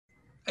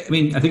I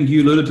mean, I think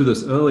you alluded to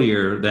this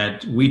earlier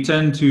that we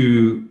tend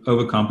to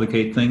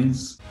overcomplicate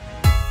things.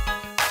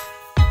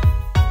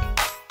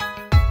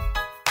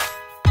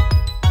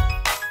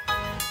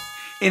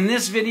 In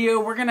this video,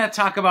 we're going to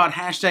talk about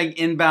hashtag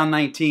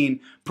Inbound19,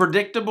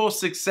 predictable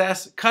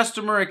success,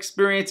 customer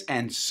experience,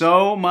 and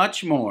so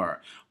much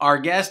more. Our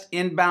guest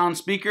inbound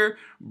speaker,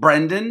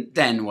 Brendan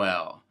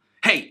Denwell.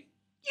 Hey,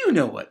 you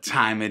know what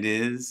time it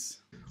is.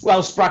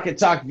 Well, Sprocket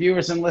Talk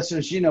viewers and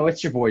listeners, you know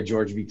it's your boy,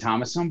 George V.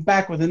 Thomas. I'm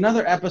back with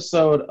another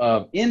episode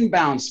of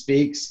Inbound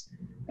Speaks,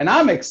 and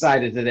I'm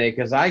excited today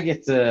because I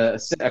get to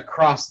sit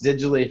across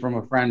digitally from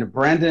a friend,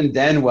 Brendan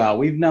Denwell.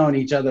 We've known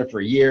each other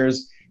for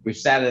years. We've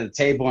sat at a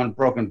table and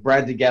broken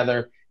bread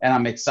together, and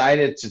I'm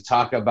excited to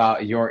talk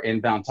about your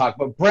inbound talk.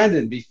 But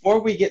Brendan, before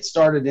we get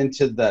started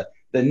into the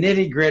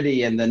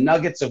nitty-gritty and the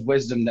nuggets of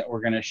wisdom that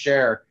we're going to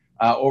share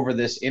over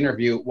this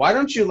interview, why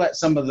don't you let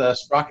some of the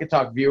Sprocket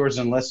Talk viewers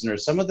and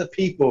listeners, some of the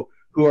people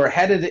who are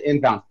headed to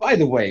inbound. By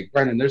the way,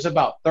 Brendan, there's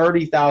about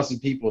 30,000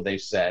 people, they've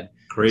said.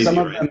 Crazy, some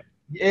of right? them,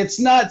 it's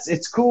nuts,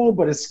 it's cool,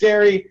 but it's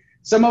scary.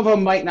 Some of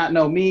them might not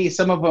know me.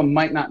 Some of them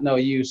might not know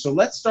you. So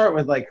let's start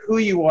with like who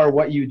you are,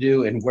 what you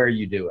do, and where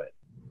you do it.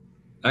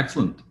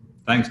 Excellent.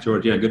 Thanks,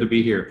 George. Yeah, good to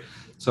be here.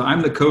 So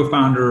I'm the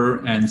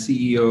co-founder and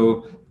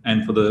CEO,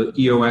 and for the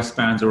EOS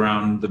fans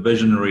around, the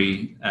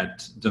visionary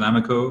at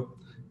Dynamico.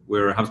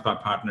 We're a HubSpot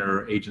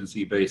partner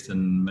agency based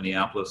in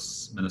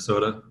Minneapolis,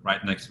 Minnesota, right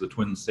next to the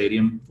Twins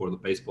Stadium for the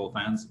baseball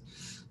fans.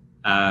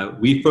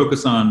 We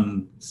focus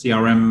on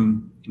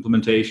CRM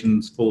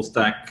implementations, full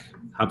stack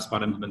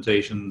HubSpot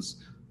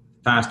implementations,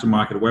 faster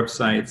market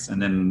websites,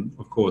 and then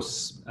of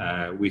course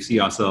we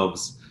see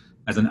ourselves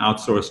as an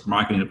outsourced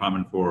marketing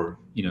department for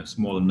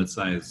small and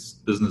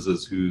mid-sized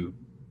businesses who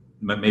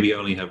maybe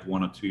only have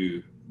one or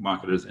two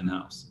marketers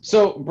in-house.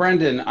 So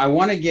Brendan, I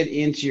want to get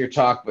into your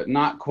talk, but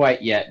not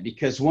quite yet,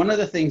 because one of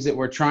the things that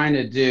we're trying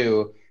to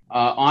do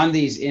on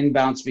these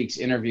Inbound Speaks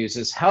interviews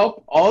is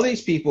help all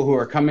these people who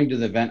are coming to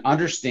the event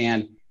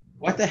understand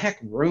what the heck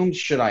rooms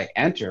should I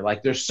enter?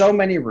 Like there's so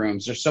many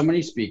rooms, there's so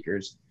many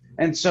speakers.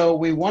 And so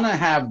we want to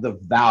have the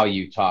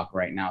value talk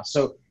right now.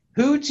 So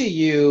who to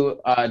you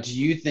do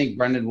you think,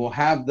 Brendan, will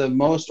have the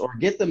most or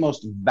get the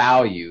most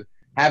value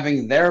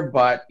having their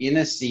butt in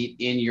a seat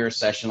in your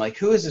session? Like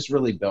who is this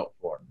really built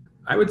for?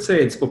 I would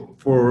say it's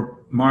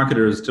for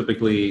marketers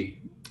typically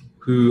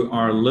who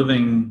are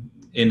living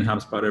in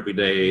HubSpot every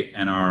day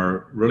and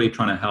are really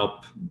trying to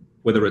help,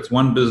 whether it's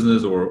one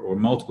business or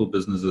multiple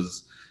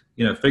businesses,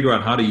 figure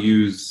out how to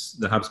use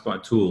the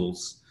HubSpot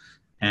tools.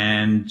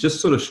 And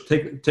just sort of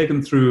take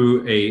them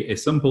through a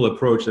simple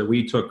approach that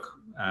we took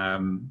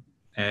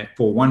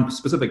for one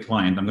specific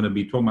client. I'm going to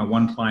be talking about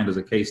one client as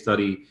a case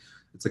study.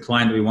 It's a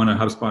client that we won a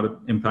HubSpot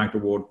Impact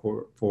Award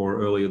for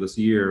earlier this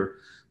year,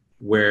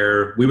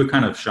 where we were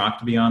kind of shocked,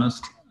 to be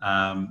honest.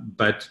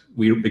 But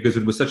because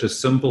it was such a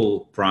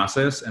simple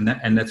process, and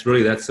that's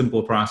really that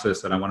simple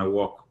process that I want to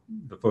walk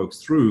the folks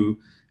through.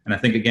 And I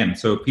think, again,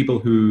 so people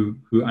who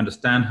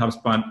understand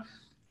HubSpot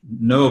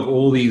know of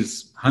all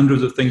these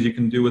hundreds of things you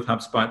can do with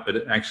HubSpot,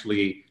 but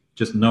actually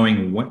just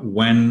knowing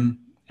when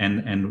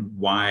and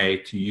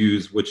why to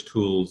use which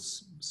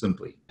tools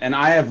simply. And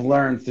I have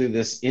learned through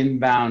this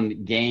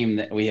inbound game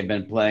that we have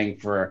been playing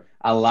for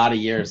a lot of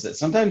years that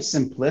sometimes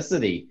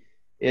simplicity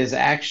is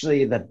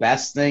actually the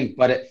best thing,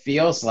 but it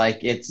feels like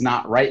it's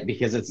not right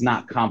because it's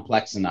not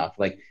complex enough.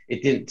 Like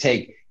it didn't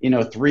take,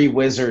 3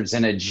 wizards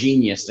and a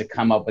genius to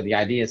come up with the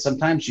idea.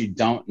 Sometimes you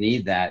don't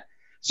need that.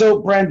 So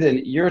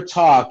Brendan, your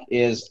talk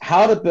is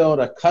how to build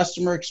a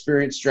customer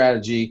experience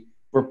strategy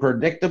for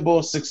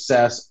predictable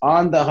success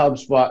on the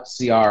HubSpot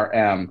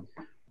CRM.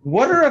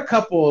 What are a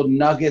couple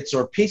nuggets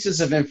or pieces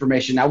of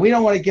information? Now, we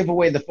don't want to give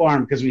away the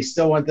farm because we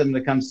still want them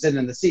to come sit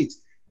in the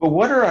seats, but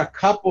what are a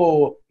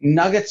couple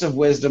nuggets of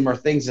wisdom or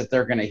things that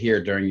they're going to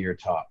hear during your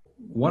talk?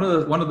 One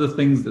of the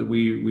things that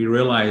we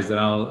realized that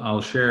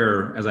I'll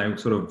share as I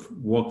sort of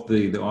walk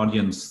the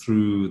audience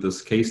through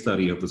this case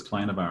study of this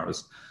client of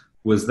ours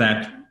was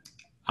that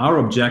our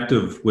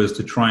objective was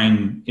to try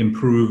and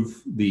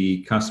improve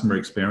the customer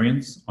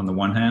experience on the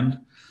one hand.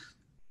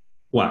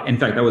 Well, in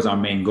fact, that was our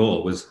main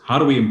goal, was how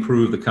do we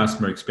improve the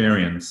customer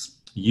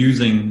experience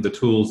using the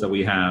tools that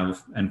we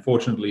have? And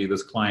fortunately,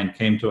 this client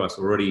came to us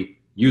already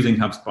using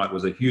HubSpot,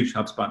 was a huge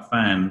HubSpot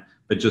fan,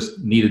 but just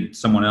needed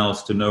someone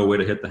else to know where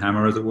to hit the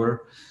hammer, as it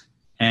were.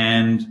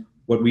 And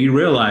what we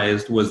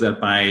realized was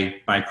that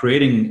by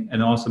creating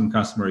an awesome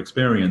customer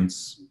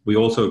experience, we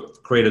also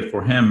created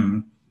for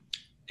him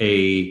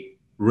a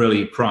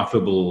really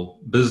profitable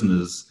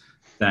business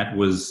that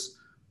was,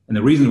 and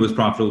the reason it was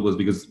profitable was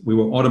because we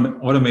were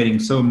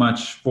automating so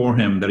much for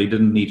him that he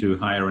didn't need to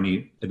hire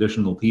any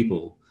additional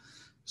people.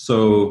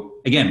 So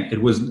again,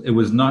 it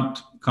was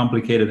not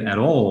complicated at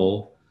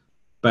all,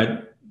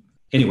 but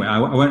anyway,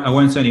 I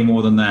won't say any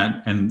more than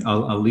that, and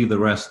I'll leave the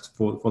rest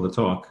for the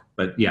talk.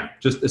 But yeah,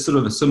 just a sort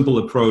of a simple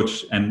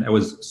approach, and it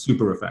was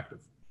super effective.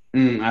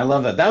 I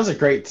love that. That was a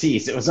great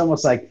tease. It was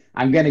almost like,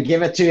 I'm going to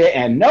give it to you,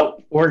 and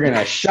nope, we're going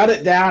to shut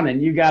it down,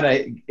 and you got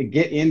to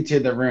get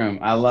into the room.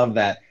 I love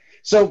that.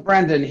 So,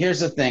 Brendan, here's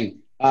the thing.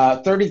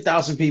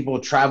 30,000 people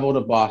travel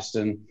to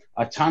Boston,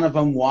 a ton of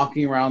them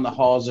walking around the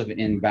halls of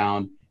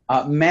Inbound,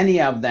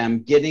 many of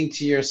them getting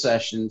to your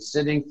session,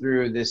 sitting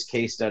through this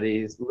case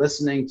study,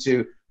 listening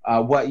to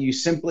what you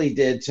simply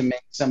did to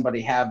make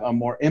somebody have a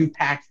more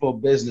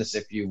impactful business,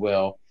 if you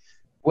will.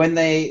 When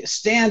they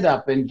stand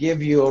up and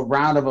give you a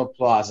round of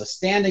applause, a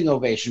standing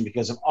ovation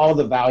because of all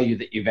the value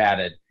that you've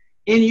added,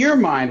 in your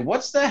mind,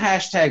 what's the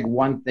hashtag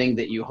one thing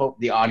that you hope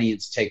the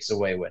audience takes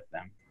away with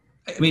them?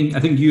 I mean, I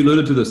think you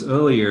alluded to this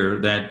earlier,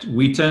 that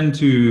we tend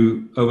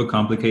to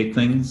overcomplicate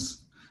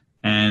things.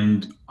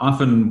 And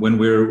often when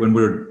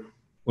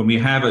we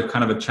have a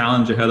kind of a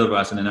challenge ahead of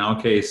us, and in our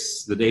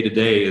case, the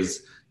day-to-day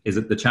is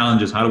that the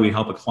challenge is how do we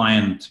help a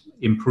client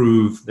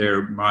improve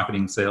their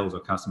marketing, sales,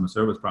 or customer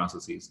service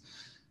processes?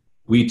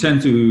 We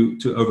tend to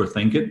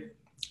overthink it.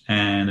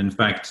 And in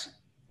fact,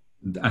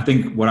 I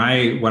think what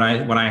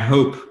I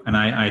hope and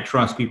I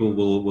trust people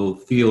will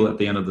feel at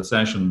the end of the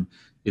session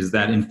is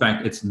that in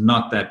fact it's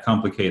not that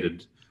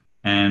complicated.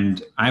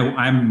 And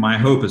my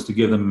hope is to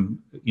give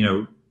them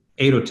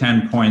 8 or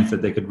 10 points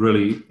that they could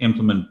really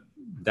implement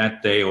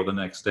that day or the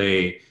next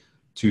day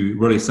to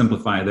really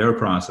simplify their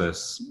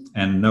process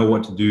and know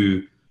what to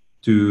do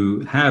to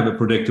have a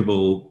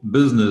predictable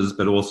business,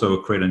 but also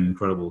create an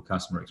incredible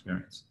customer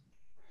experience.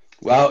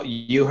 Well,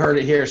 you heard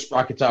it here,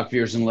 Sprocket Talk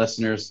viewers and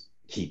listeners.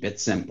 Keep it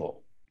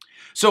simple.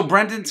 So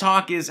Brendan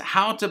Talk is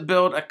how to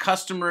build a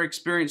customer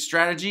experience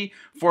strategy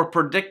for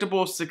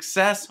predictable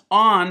success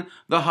on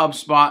the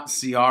HubSpot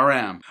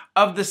CRM.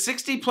 Of the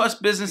 60 plus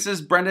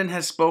businesses Brendan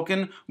has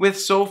spoken with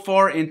so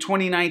far in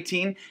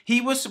 2019,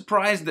 he was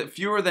surprised that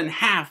fewer than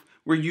half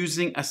were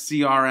using a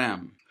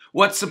CRM.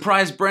 What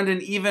surprised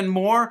Brendan even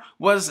more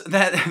was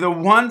that the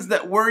ones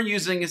that were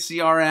using a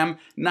CRM,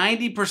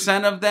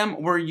 90% of them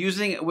were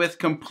using it with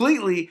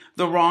completely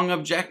the wrong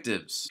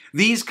objectives.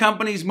 These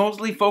companies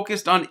mostly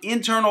focused on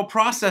internal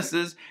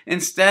processes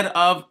instead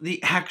of the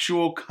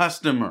actual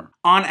customer.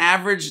 On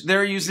average,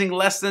 they're using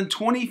less than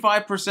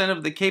 25%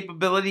 of the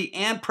capability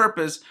and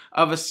purpose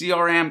of a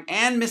CRM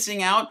and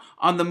missing out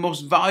on the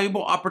most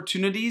valuable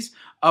opportunities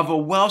of a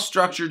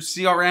well-structured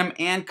CRM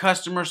and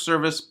customer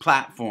service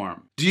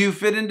platform. Do you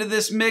fit into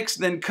this mix?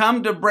 Then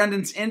come to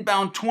Brendan's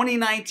Inbound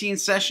 2019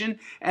 session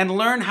and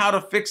learn how to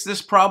fix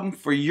this problem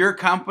for your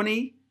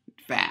company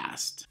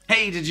fast.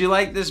 Hey, did you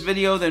like this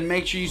video? Then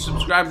make sure you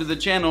subscribe to the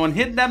channel and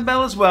hit that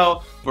bell as well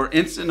for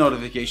instant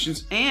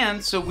notifications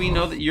and so we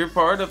know that you're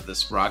part of the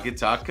Sprocket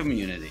Talk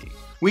community.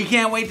 We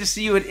can't wait to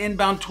see you at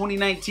Inbound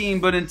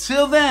 2019, but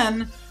until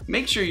then,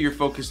 make sure you're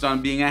focused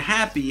on being a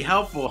happy,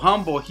 helpful,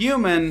 humble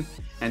human.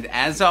 And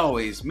as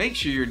always, make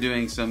sure you're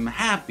doing some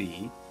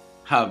happy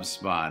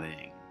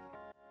HubSpotting.